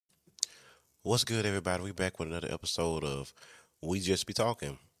What's good, everybody? We back with another episode of We Just Be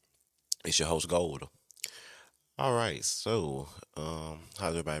Talking. It's your host, Gold. All right, how's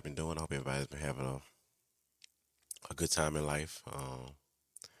everybody been doing? I hope everybody's been having a good time in life.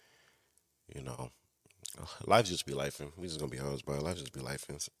 You know, life just be life, and we just gonna be honest, but life just be life.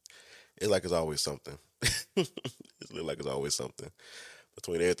 It's like it's always something. It's like it's always something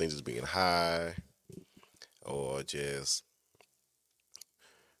between everything just being high or just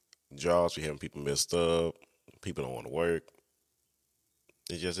jobs. We having people messed up. People don't want to work.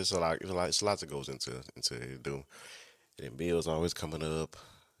 It's a lot. It's a lot that goes into it to do. And then bills always coming up.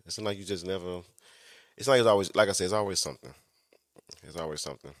 It's like you just never. It's like it's always like I said. It's always something. It's always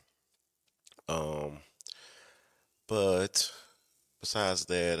something. Um, but besides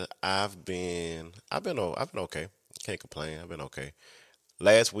that, I've been okay. Can't complain. I've been okay.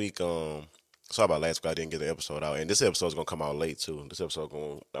 Last week, sorry about last week. I didn't get the episode out, and this episode's gonna come out late too. This episode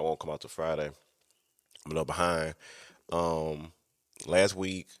going that won't come out till Friday. I'm a little behind. Um, Last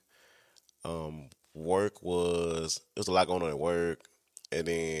week, work was there was a lot going on at work, and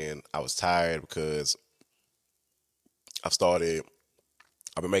then I was tired because I've started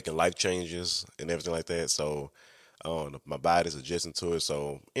I've been making life changes and everything like that. So my body's adjusting to it.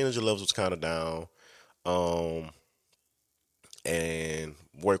 So energy levels was kind of down. Um, and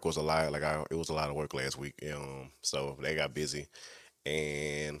work was a lot. It was a lot of work last week. So they got busy.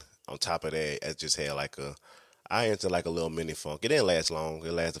 And on top of that, I just had I entered like a little mini funk. It didn't last long.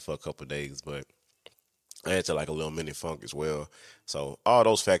 It lasted for a couple of days, but I entered like a little mini funk as well. So all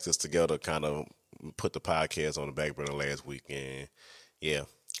those factors together kind of put the podcast on the back burner last week. And yeah,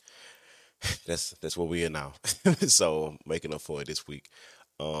 that's where we are now. So making up for it this week.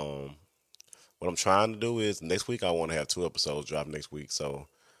 Um, what I'm trying to do is next week I want to have two episodes drop next week. So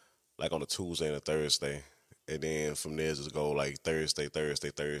like on a Tuesday and a Thursday, and then from there just go like Thursday, Thursday,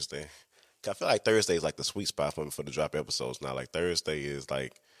 Thursday. 'Cause I feel like Thursday is like the sweet spot for me for the drop episodes now. Like Thursday is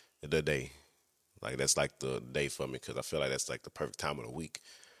like the day. Like that's like the day for me because I feel like that's like the perfect time of the week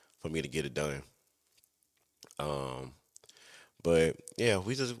for me to get it done. Um, But yeah,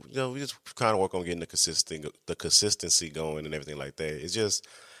 we just kind of work on getting the consistency going and everything like that. It's just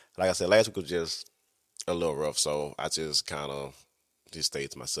like I said, last week was just a little rough, so I just kind of just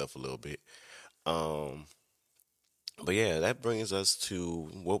stayed to myself a little bit. Um, but yeah, that brings us to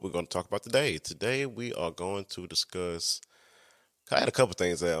what we're going to talk about today. Today we are going to discuss. I had a couple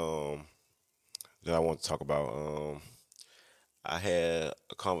things that I want to talk about. I had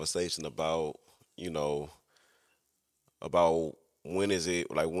a conversation about you know about when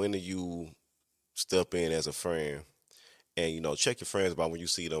do you step in as a friend and check your friends about when you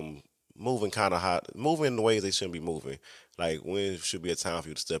see them moving kind of hot, moving in the ways they shouldn't be moving. Like when should be a time for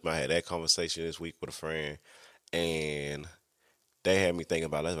you to step in. I had that conversation this week with a friend, and they had me thinking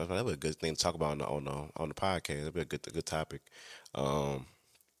about that. That'd be a good thing to talk about on the podcast. That'd be a good topic. Um,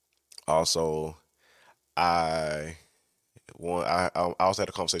 Also, I I also had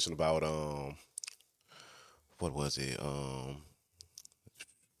a conversation about what was it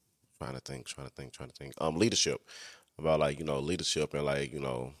trying to think leadership, about like leadership and like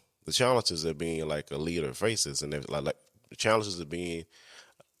the challenges of being like a leader faces, and like the challenges of being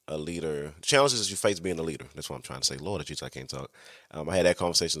a leader, the challenges that you face being a leader. That's what I'm trying to say. Lord Jesus, I can't talk. I had that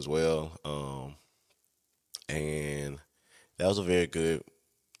conversation as well, and that was a very good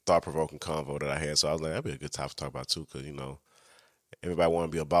thought provoking convo that I had. So I was like, that'd be a good topic to talk about too, because everybody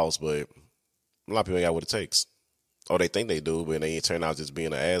want to be a boss, but a lot of people ain't got what it takes. Or they think they do, but they turn out just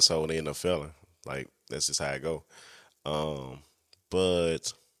being an asshole and they end up failing. Like that's just how it go. Um,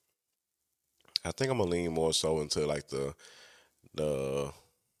 but I think I'm gonna lean more so into like the the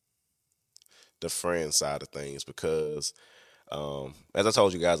friend side of things because as I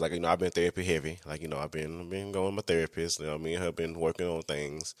told you guys, like I've been therapy heavy. Like I've been going to my therapist. Me and her been working on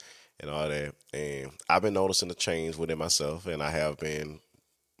things and all that, and I've been noticing the change within myself, and I have been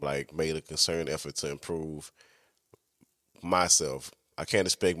like made a concerted effort to improve myself. I can't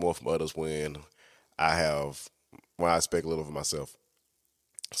expect more from others I have when I expect little from myself.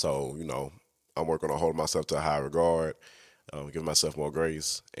 So I'm working on holding myself to a high regard, giving myself more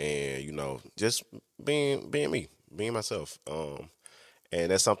grace, and just being me, being myself.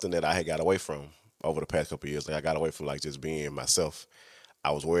 And that's something that I had got away from over the past couple of years. Like I got away from like just being myself.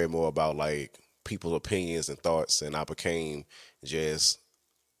 I was worried more about like people's opinions and thoughts, and I became just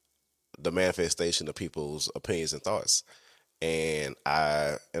the manifestation of people's opinions and thoughts. And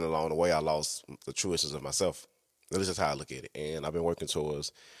along the way, I lost the true essence of myself. This is how I look at it, and I've been working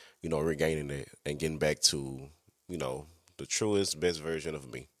towards, regaining it and getting back to, you know, the truest, best version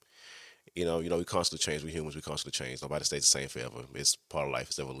of me. we constantly change. We humans, we constantly change. Nobody stays the same forever. It's part of life.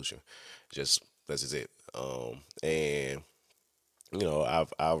 It's evolution. Just that's just it. And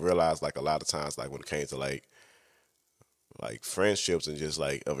I've realized like a lot of times, like when it came to like friendships and just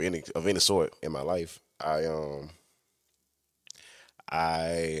like of any sort in my life, I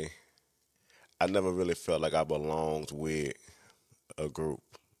I never really felt like I belonged with a group.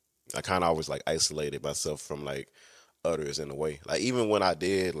 I kind of always like isolated myself from like others in a way. Like even when I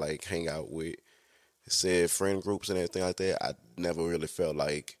did like hang out with said friend groups and everything like that, I never really felt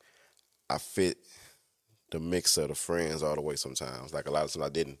like I fit the mix of the friends all the way. Sometimes, like a lot of times I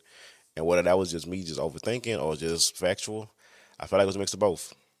didn't, and whether that was just me just overthinking or just factual, I felt like it was a mix of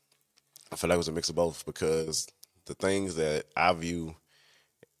both. I feel like it was a mix of both because the things that I view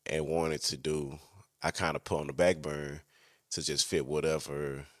and wanted to do, I kind of put on the back burner to just fit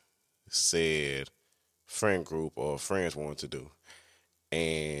whatever said friend group or friends wanted to do.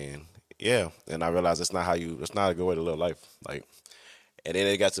 And yeah, and I realized it's not a good way to live life. Like, and then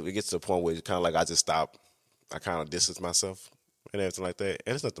it gets to the point where it's kind of like I just stop, I kind of distance myself and everything like that.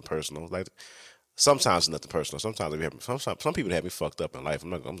 And it's nothing personal. Like sometimes it's nothing personal. Sometimes some people have me fucked up in life.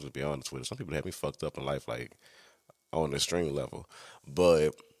 I'm just be honest with you. Some people have me fucked up in life, like on the extreme level.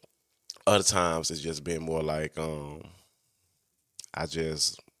 But other times it's just been more like I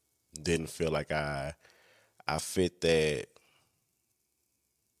just didn't feel like I fit that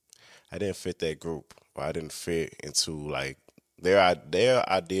I didn't fit that group, or I didn't fit into like their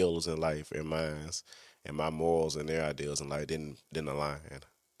ideals in life and mine's, and my morals and their ideals in life didn't align.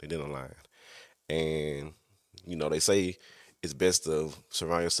 They didn't align, and they say it's best to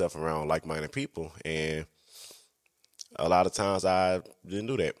surround yourself around like-minded people, and a lot of times I didn't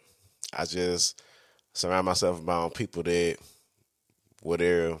do that. I just surround myself around people that were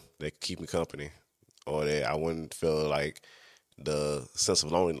there that keep me company, or that I wouldn't feel like the sense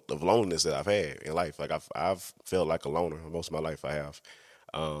of loneliness that I've had in life. Like I've felt like a loner most of my life. I have,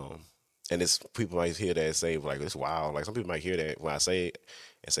 um, and it's people might hear that and say like it's wild. Like some people might hear that when I say it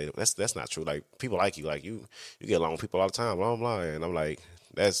and say that's not true. Like people like you get along with people all the time, blah blah. And I'm like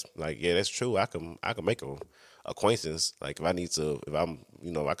that's like yeah that's true. I can make a acquaintance. Like if I need to, if I'm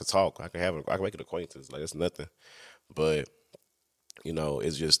I could talk. I can make an acquaintance. Like it's nothing. But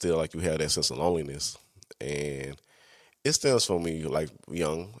it's just still like you have that sense of loneliness and it stems from me like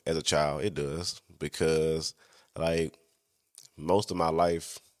young as a child. It does because like most of my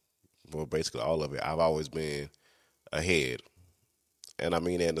life, well, basically all of it, I've always been ahead, and I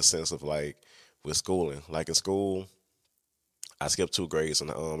mean that in the sense of like with schooling. Like in school, I skipped 2 grades in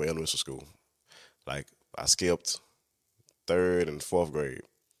the elementary school. Like I skipped third and fourth grade.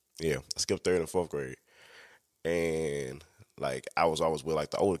 Yeah, I skipped third and fourth grade, and like I was always with like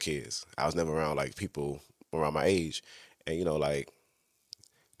the older kids. I was never around like people around my age, and like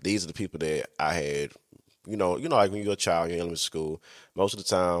these are the people that I had. Like when you're a child, you're in elementary school. Most of the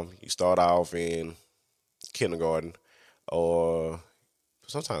time, you start off in kindergarten, or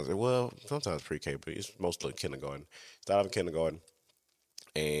sometimes pre-K, but it's mostly kindergarten. Start off in kindergarten,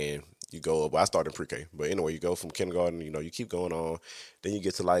 and you go up. Well, I started in pre-K, but anyway, you go from kindergarten. You keep going on. Then you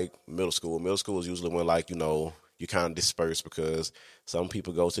get to like middle school. Middle school is usually when like you kind of disperse because some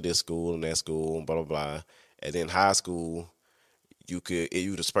people go to this school and that school, and blah blah blah. And then high school, you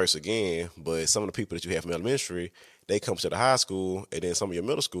disperse again, but some of the people that you have from elementary, they come to the high school, and then some of your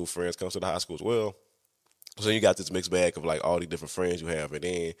middle school friends come to the high school as well. So you got this mixed bag of like all these different friends you have, and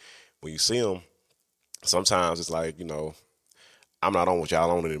then when you see them, sometimes it's like I'm not on with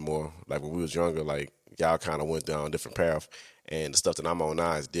y'all on anymore. Like when we was younger, like y'all kind of went down a different path, and the stuff that I'm on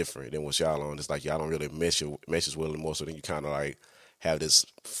now is different than what y'all on. It's like y'all don't really meshes with anymore. So then you kind of like have this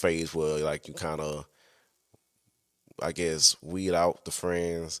phase where like you kind of I guess, weed out the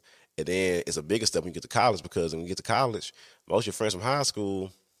friends. And then it's a bigger step when you get to college because when you get to college, most of your friends from high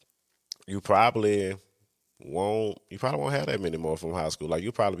school, you probably you probably won't have that many more from high school. Like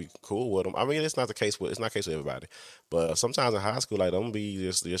you probably be cool with them. I mean, it's not the case with everybody, but sometimes in high school, like them be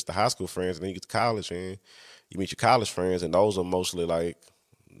just the high school friends, and then you get to college and you meet your college friends, and those are mostly like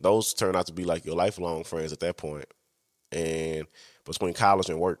those turn out to be like your lifelong friends at that point and between college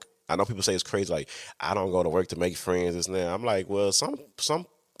and work. I know people say it's crazy, like I don't go to work to make friends. This and that. I'm like, well, some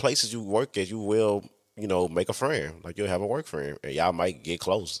places you work at, you will, make a friend. Like you'll have a work friend, and y'all might get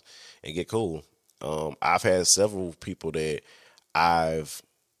close and get cool. I've had several people that I've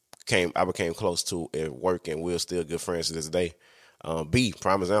I became close to at work, and we're still good friends to this day. B,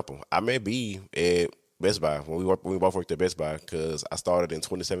 prime example. I met B at Best Buy when we both worked at Best Buy because I started in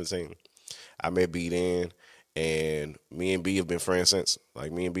 2017. I met B then, and me and B have been friends since.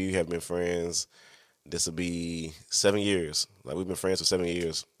 Like me and B have been friends. This will be 7 years. Like we've been friends for 7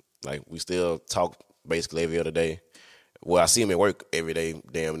 years, Like we still talk basically every other day. Well, I see him at work every day,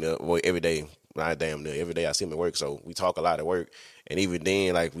 damn near. Well, every day, not damn near. Every day I see him at work, so we talk a lot at work. And even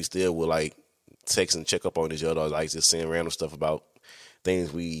then, like we still will like text and check up on each other, like just saying random stuff about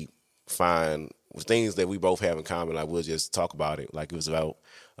things we find, things that we both have in common. Like we'll just talk about it, like it was about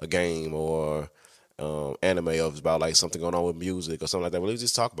a game or anime, or it was about like something going on with music or something like that. We'll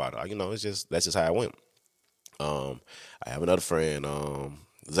just talk about it. Like, it's just that's just how it went. I have another friend,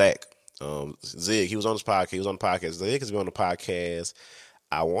 Zach. Zig, he was on this podcast. He was on the podcast. Zig has been on the podcast.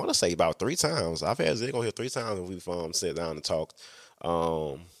 I want to say about 3 times. I've had Zig on here 3 times, and we've sat down and talked.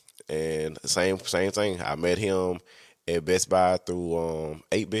 And same thing. I met him at Best Buy through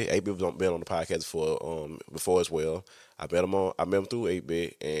 8-Bit. 8-Bit was been on the podcast before as well. I met him through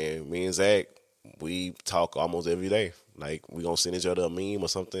 8-Bit, and me and Zach, we talk almost every day. Like we gonna send each other a meme or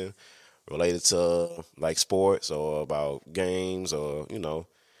something related to like sports or about games, or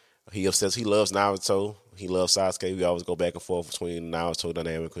he says he loves Naruto. He loves Sasuke. We always go back and forth between Naruto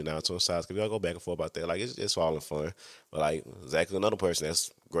dynamic and Naruto and Sasuke. We all go back and forth about that. Like it's all in fun. But like Zach is another person that's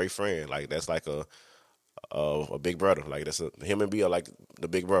a great friend. Like that's like a big brother. Like him and B are like the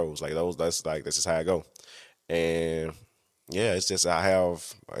big bros. Like those. That's just how I go. And yeah, it's just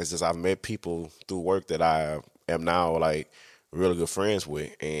I've met people through work that I am now like really good friends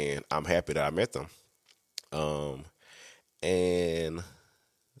with, and I'm happy that I met them. And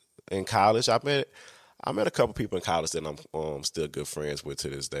in college, I met a couple people in college that I'm still good friends with to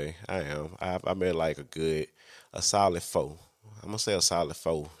this day. I am. I met like a solid four. I'm gonna say a solid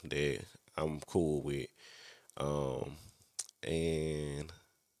four that I'm cool with. Um, and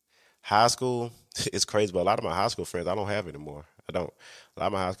high school, it's crazy, but a lot of my high school friends I don't have anymore. I don't. A lot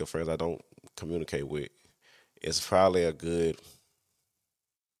of my high school friends I don't communicate with. It's probably a good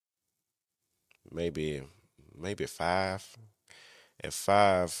maybe maybe five. And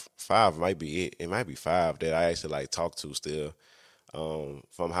five might be it. It might be five that I actually like talk to still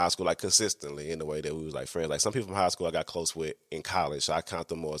from high school, like consistently in the way that we was like friends. Like some people from high school I got close with in college, so I count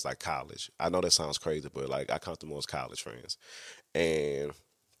them more as like college. I know that sounds crazy, but like I count them more as college friends. And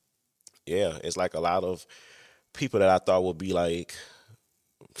yeah, it's like a lot of people that I thought would be like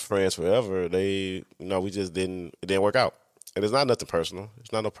friends forever. We just it didn't work out. And it's not nothing personal.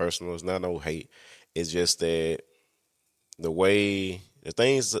 It's not no personal. It's not no hate. It's just that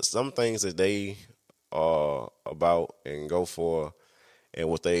some things that they are about and go for and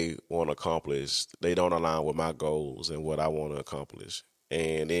what they want to accomplish, they don't align with my goals and what I want to accomplish.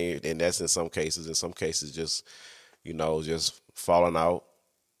 And that's in some cases. In some cases, just falling out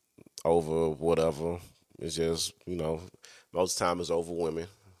over whatever. It's just most time it's over women.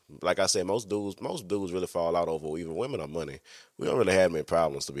 Like I said, most dudes really fall out over even women or money. We don't really have many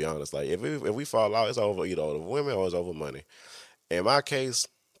problems, to be honest. Like if we fall out, it's over either over women or it's over money. In my case,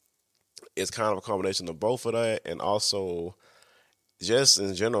 it's kind of a combination of both of that, and also just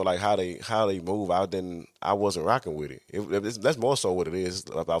in general, like how they move. I wasn't rocking with it. That's more so what it is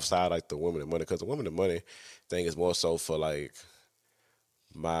outside like the women and money, because the women and money thing is more so for like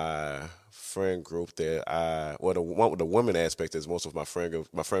my friend group the women aspect is most of my friend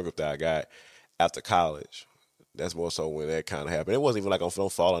group that I got after college. That's more so when that kind of happened. It wasn't even like I'm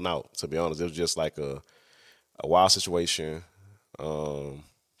falling out, to be honest. It was just like a wild situation. Um,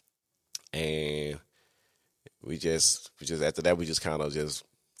 and we just after that we just kind of just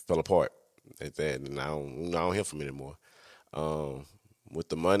fell apart at that, and I don't hear from him anymore. Um, with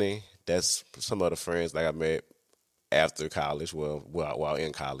the money, that's some other friends like I met after college. Well, while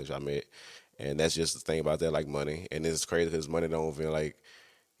in college, I met, and that's just the thing about that, like money. And it's crazy because money don't even like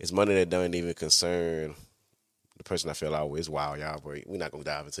it's money that doesn't even concern the person I fell out with. It's wild, y'all. But we're not gonna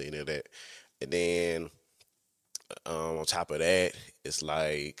dive into any of that. And then on top of that, it's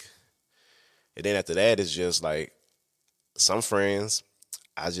like, and then after that, it's just like some friends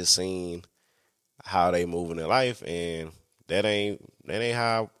I just seen how they move in their life, and that ain't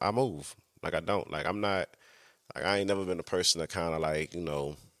how I move. Like I don't like I'm not like I ain't never been a person to kind of like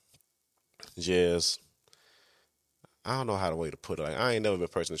just I don't know how the way to put it. Like I ain't never been a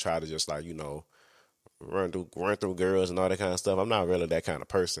person to try to just like run through girls and all that kind of stuff. I'm not really that kind of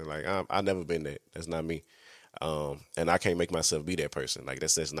person. Like I never been that. That's not me. And I can't make myself be that person. Like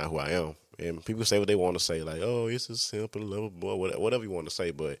that's not who I am. And people say what they want to say, like, "Oh, it's a simple little boy," whatever you want to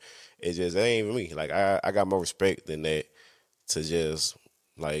say. But that ain't even me. Like I got more respect than that to just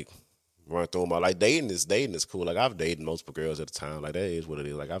like run through them all. Like dating is cool. Like I've dated multiple girls at a time. Like that is what it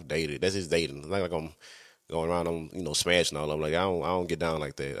is. Like I've dated. That's just dating. It's not like I'm going around on smashing all of them. Like I don't get down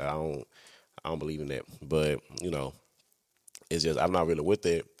like that. I don't believe in that. But it's just I'm not really with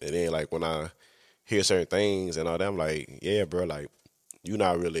it. And then like when I hear certain things and all that, I'm like, yeah, bro, like You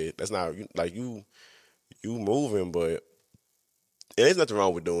not really. That's not like you moving, but there's nothing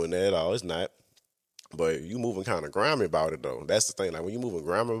wrong with doing that at all. It's not. But you moving kind of grimy about it though. That's the thing. Like when you moving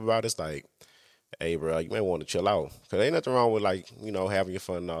grimy about it, it's like, hey, bro, you may want to chill out. Cause ain't nothing wrong with like having your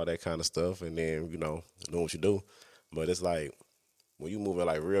fun and all that kind of stuff, and then doing what you do. But it's like when you moving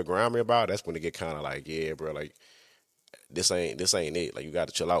like real grimy about it, that's when it get kind of like, yeah, bro, like this ain't it. Like you got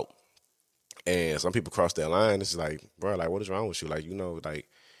to chill out. And some people cross that line. It's like, bro, like what is wrong with you? Like like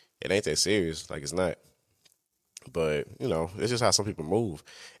it ain't that serious. Like it's not. But it's just how some people move,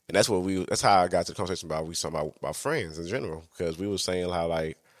 and that's how I got to the conversation about we talking about friends in general because we were saying how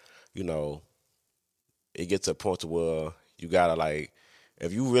like you know it gets to a point to where you gotta like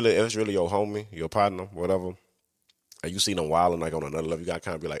if it's really your homie, your partner, whatever, and you see them wilding like on another level, you gotta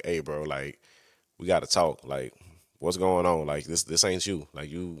kind of be like, hey, bro, like we gotta talk, like what's going on, like this ain't you, like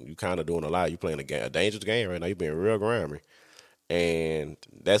you kind of doing a lot, you playing a dangerous game right now, you being real grimy, and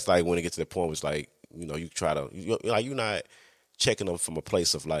that's like when it gets to the point where it's like you try to like you're not checking them from a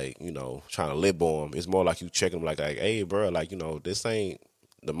place of like trying to lip bomb. It's more like you checking them like hey, bro, like this ain't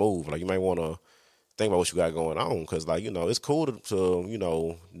the move. Like you might want to think about what you got going on because like it's cool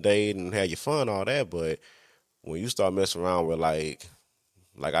to date and have your fun all that, but when you start messing around with like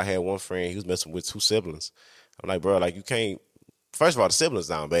I had one friend, he was messing with two siblings. I'm like, bro, like you can't. First of all, the siblings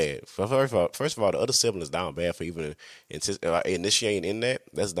down bad. First of all, the other siblings down bad for even initiating in that.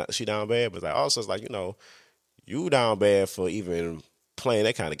 That's not she down bad, but like also it's like you down bad for even playing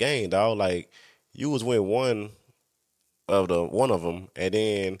that kind of game, dog. Like you was with one of them, and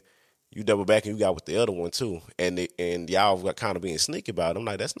then you double back and you got with the other one too, and y'all got kind of being sneaky about it. I'm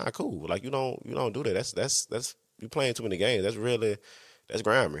like, that's not cool. Like you don't do that. That's you playing too many games. That's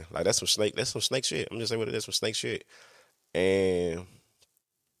grimy. Like that's some snake shit. I'm just saying what it is, some snake shit. And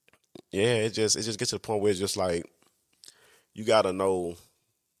yeah, it just gets to the point where it's just like you gotta know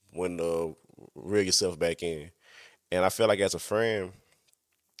when to reel yourself back in. And I feel like as friends,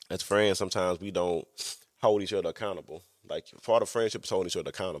 sometimes we don't hold each other accountable. Like part of friendship is holding each other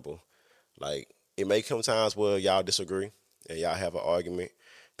accountable. Like it may come times where y'all disagree and y'all have an argument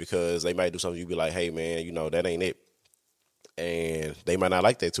because they might do something you be like, hey man, that ain't it. And they might not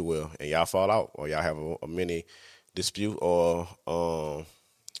like that too well, and y'all fall out, or y'all have a mini dispute, or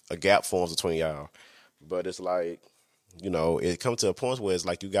a gap forms between y'all. But it's like, it comes to a point where it's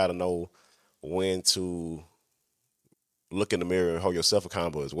like you got to know when to look in the mirror and hold yourself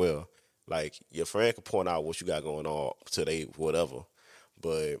accountable as well. Like your friend can point out what you got going on today, whatever,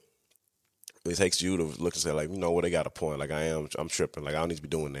 but it takes you to look and say like, what, they got a point. Like I'm tripping. Like I don't need to be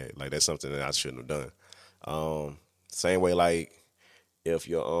doing that. Like that's something that I shouldn't have done. Same way, like if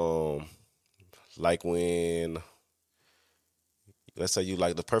you're like when let's say you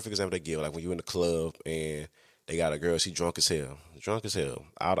like the perfect example they give, like when you in the club and they got a girl, she drunk as hell,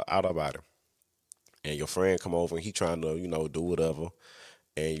 out about it, and your friend come over and he trying to do whatever,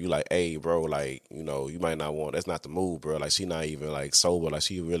 and you like, hey bro, like you might not want, that's not the move, bro. Like she not even like sober, like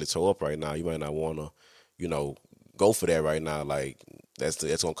she really tore up right now. You might not want to, go for that right now. Like that's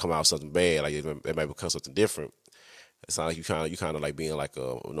gonna come out something bad. Like it might become something different. It sounds like you kind of like being like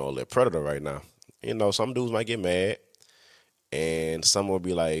a little predator right now. Some dudes might get mad, and some will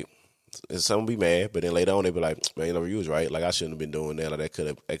be like, and some will be mad, but then later on they be like, man, you was right. Like I shouldn't have been doing that. Like that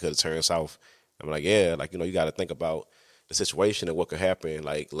could have turned south. I'm like, yeah, like you got to think about the situation and what could happen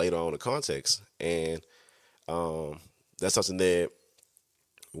like later on in context, and um, that's something that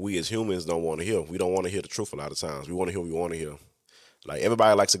we as humans don't want to hear. We don't want to hear the truth a lot of times. We want to hear what we want to hear. Like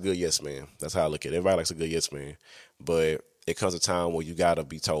everybody likes a good yes man. That's how I look at it. Everybody likes a good yes man, but it comes a time where you gotta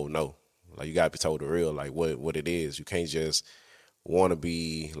be told no. Like you gotta be told the real, like what it is. You can't just want to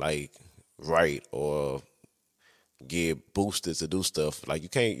be like right or get boosted to do stuff. Like you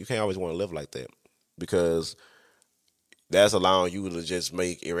can't always want to live like that because that's allowing you to just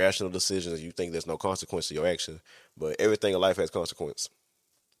make irrational decisions. You think there's no consequence to your action, but everything in life has consequence,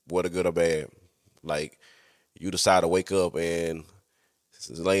 whether good or bad. Like you decide to wake up and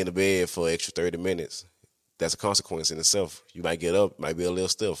lay in the bed for an extra 30 minutes. That's a consequence in itself. You might get up, might be a little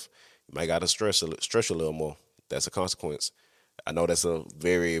stiff. You might got to stretch a little more. That's a consequence. I know that's a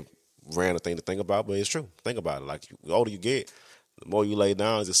very random thing to think about, but it's true. Think about it. Like the older you get, the more you lay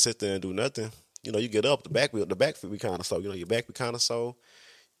down and just sit there and do nothing. You get up, the back feel be kind of sore. Your back be kind of sore.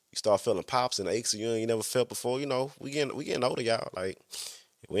 You start feeling pops and aches you ain't never felt before. We getting older, y'all. Like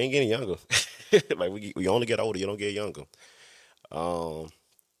we ain't getting younger. Like we only get older. You don't get younger. Um,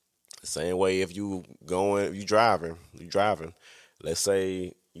 Same way if you driving. Let's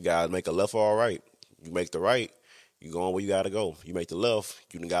say you gotta make a left or a right. You make the right, you going where you gotta go. You make the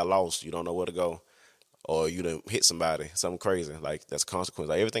left, you done got lost. You don't know where to go. or you done hit somebody, something crazy, like that's a consequence.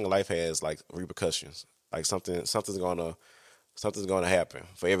 Like everything in life has like repercussions. Like something's gonna happen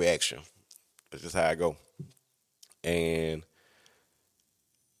for every action. That's just how I go. And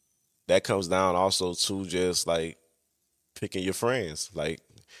that comes down also to just like picking your friends. Like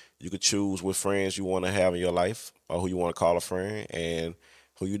you could choose what friends you want to have in your life, or who you want to call a friend, and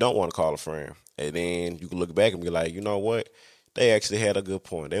who you don't want to call a friend. And then you can look back and be like, you know what? They actually had a good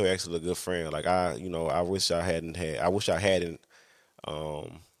point. They were actually a good friend. Like I wish I hadn't had. I wish I hadn't,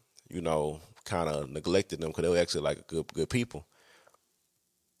 um, kind of neglected them because they were actually like good people.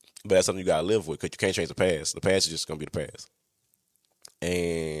 But that's something you gotta live with because you can't change the past. The past is just gonna be the past,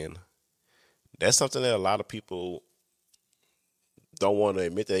 and that's something that a lot of people don't want to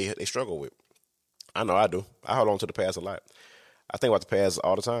admit that they struggle with. I know I do. I hold on to the past a lot. I think about the past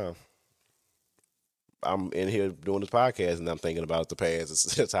all the time. I'm in here doing this podcast and I'm thinking about the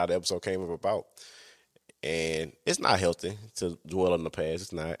past. It's how the episode came about. And it's not healthy to dwell on the past.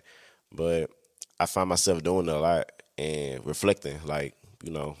 It's not. But I find myself doing it a lot and reflecting. Like,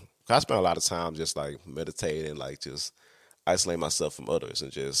 'cause I spend a lot of time just like meditating, like just isolating myself from others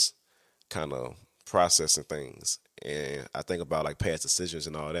and just kind of processing things. And I think about like past decisions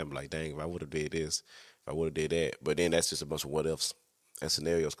and all that. I'm like, dang, if I would have did this, if I would have did that. But then that's just a bunch of what ifs and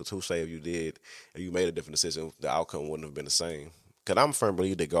scenarios. Because who say if you made a different decision, the outcome wouldn't have been the same. Because I'm a firm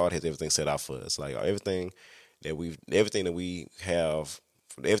believer that God has everything set out for us. Like everything that we have,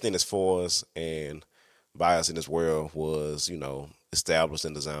 everything that's for us and by us in this world was, established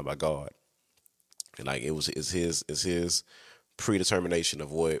and designed by God. And like it's his predetermination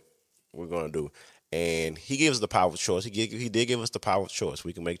of what we're gonna do. And he gives us the power of choice. He did give us the power of choice.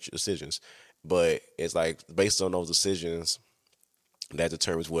 We can make decisions, but it's like based on those decisions that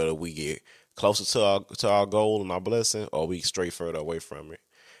determines whether we get closer to our goal and our blessing, or we stray further away from it.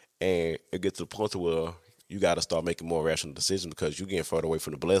 And it gets to the point to where you got to start making more rational decisions because you're getting further away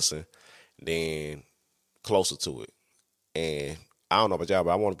from the blessing than closer to it. And I don't know about y'all,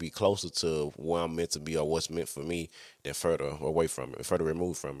 but I want to be closer to where I'm meant to be or what's meant for me than further away from it, further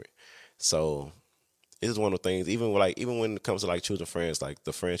removed from it. So it's one of the things. Even when it comes to like choosing friends, like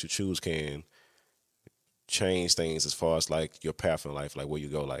the friends you choose can change things as far as like your path in life, like where you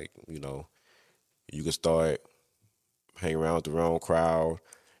go. Like you can start hanging around with the wrong crowd,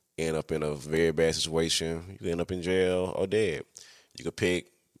 end up in a very bad situation. You can end up in jail or dead. You could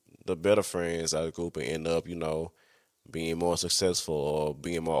pick the better friends out of the group and end up, being more successful or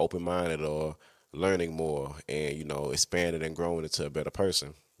being more open minded or learning more and, expanding and growing into a better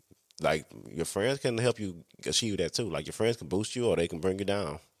person. Like your friends can help you achieve that too. Like your friends can boost you or they can bring you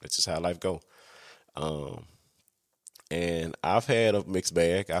down. That's just how life go. Um, and I've had a mixed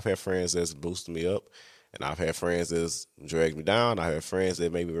bag. I've had friends that's boosted me up, and I've had friends that's dragged me down. I have friends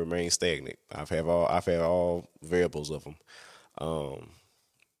that maybe remain stagnant. I've had all variables of them. Um,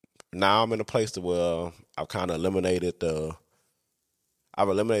 Now I'm in a place to where I've kind of I've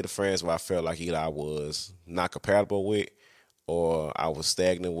eliminated friends where I felt like either I was not compatible with, or I was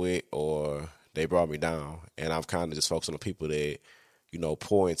stagnant with, or they brought me down. And I've kind of just focused on the people that,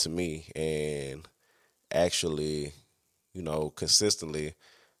 pour into me and actually, consistently,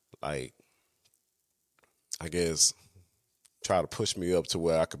 like, I guess, try to push me up to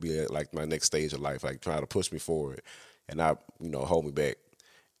where I could be at like my next stage of life, like trying to push me forward and not, hold me back.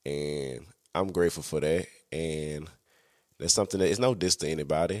 And I'm grateful for that. And that's something that it's no diss to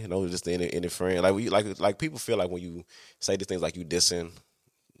anybody, no diss to any friend. Like like people feel like when you say these things like you dissing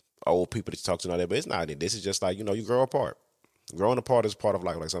old people that you talk to and all that, but it's not. This is just like you grow apart. Growing apart is part of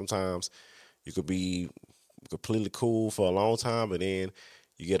life. Like sometimes you could be completely cool for a long time, but then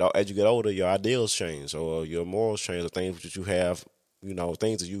as you get older, your ideals change or your morals change, or things that you have,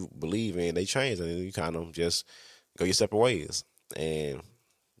 things that you believe in, they change, and then you kind of just go your separate ways. And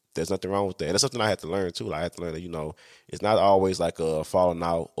there's nothing wrong with that. And that's something I had to learn too. Like, I had to learn that, it's not always like a falling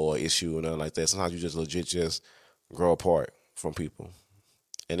out or issue or nothing like that. Sometimes you just legit just grow apart from people.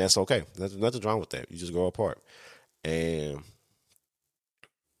 And that's okay. There's nothing wrong with that. You just grow apart. And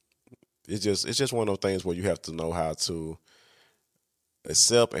it's just one of those things where you have to know how to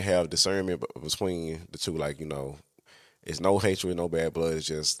accept and have discernment between the two. Like, it's no hatred, no bad blood. It's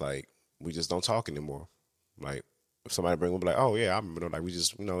just like we just don't talk anymore. Like if somebody bring up like, oh yeah, I remember. Like we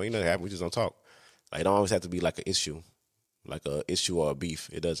just, ain't nothing happened. We just don't talk. Like it don't always have to be like an issue, like a issue or a beef.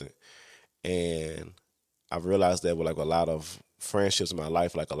 It doesn't. And I've realized that with like a lot of friendships in my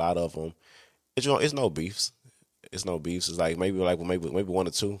life, like a lot of them, it's no beefs. It's no beefs. It's like maybe one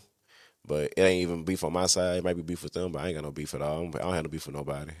or two, but it ain't even beef on my side. It might be beef with them, but I ain't got no beef at all. I don't have no beef with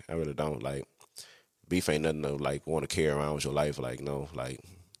nobody. I really don't. Like beef ain't nothing to like want to carry around with your life. Like no, like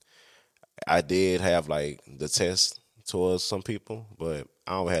I did have like the test towards some people, but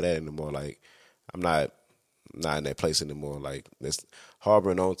I don't have that anymore. Like I'm not in that place anymore. Like this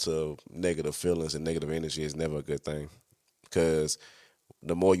harboring on to negative feelings and negative energy is never a good thing because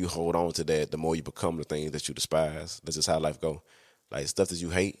the more you hold on to that, the more you become the things that you despise. That's just how life go. Like stuff that you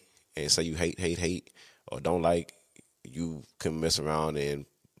hate and say you hate, or don't like, you can mess around and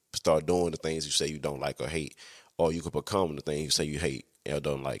start doing the things you say you don't like or hate, or you could become the things you say you hate or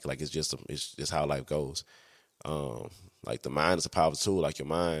don't like. Like it's just how life goes. Like the mind is a powerful tool. Like your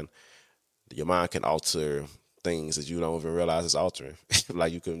mind can alter things that you don't even realize it's altering.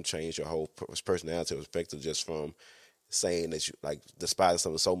 Like you can change your whole personality perspective just from saying that you like despise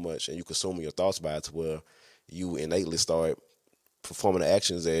something so much and you consuming your thoughts by it to where you innately start performing the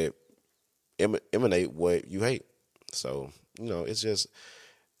actions that emanate what you hate. So it's just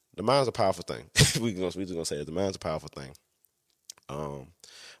the mind's a powerful thing. We just gonna say that the mind's a powerful thing. Um,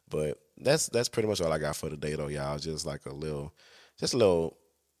 but that's pretty much all I got for today, though, y'all. Just like just a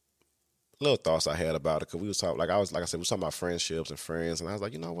little thoughts I had about it because we was talking like I said we was talking about friendships and friends and I was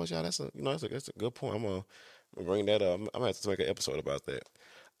like what y'all that's a good point. I'm gonna bring that up. I'm gonna have to make an episode about that.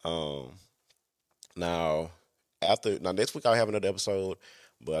 Um, now now next week I'll have another episode,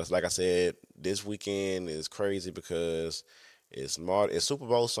 but like I said, this weekend is crazy because it's Super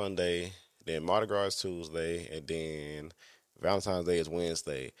Bowl Sunday, then Mardi Gras is Tuesday, and then Valentine's Day is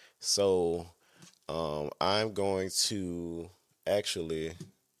Wednesday. So I'm going to actually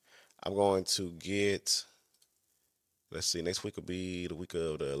I'm going to get. Let's see. Next week will be the week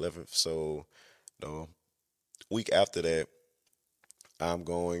of the 11th. So the week after that, I'm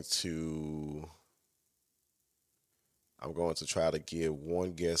going to I'm going to try to get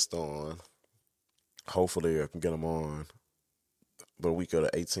one guest on. Hopefully, I can get them on the week of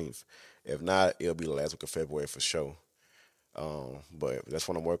the 18th. If not, it'll be the last week of February for sure. But that's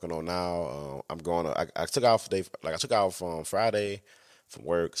what I'm working on now. I'm going to. I took off day like I took out from Friday from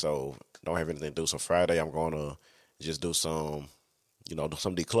work, so don't have anything to do. So Friday, I'm going to just do some, do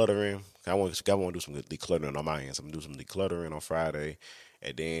some decluttering. I want to do some decluttering on my end. So I'm gonna do some decluttering on Friday,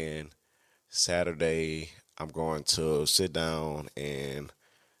 and then Saturday, I'm going to sit down and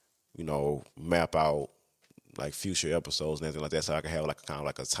map out like future episodes and everything like that, so I can have like kind of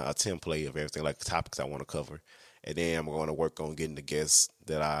like a template of everything, like the topics I want to cover. And then I'm going to work on getting the guests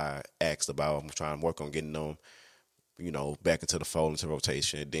that I asked about. I'm trying to work on getting them, back into the fold, into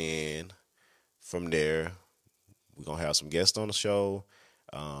rotation. And then from there, we're gonna have some guests on the show,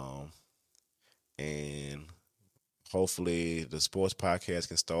 um, and hopefully the sports podcast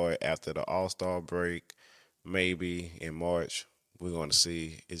can start after the All Star break, maybe in March. We're going to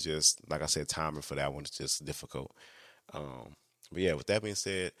see. It's just like I said, timing for that one is just difficult. Um, but yeah, with that being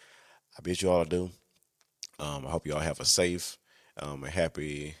said, I bid you all adieu. I hope you all have a safe and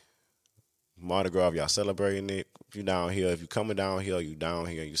happy Mardi Gras. If y'all celebrating it, if you down here, if you coming down here, you down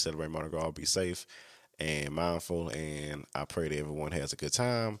here, you celebrate Mardi Gras, be safe and mindful. And I pray that everyone has a good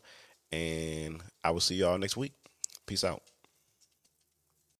time. And I will see y'all next week. Peace out.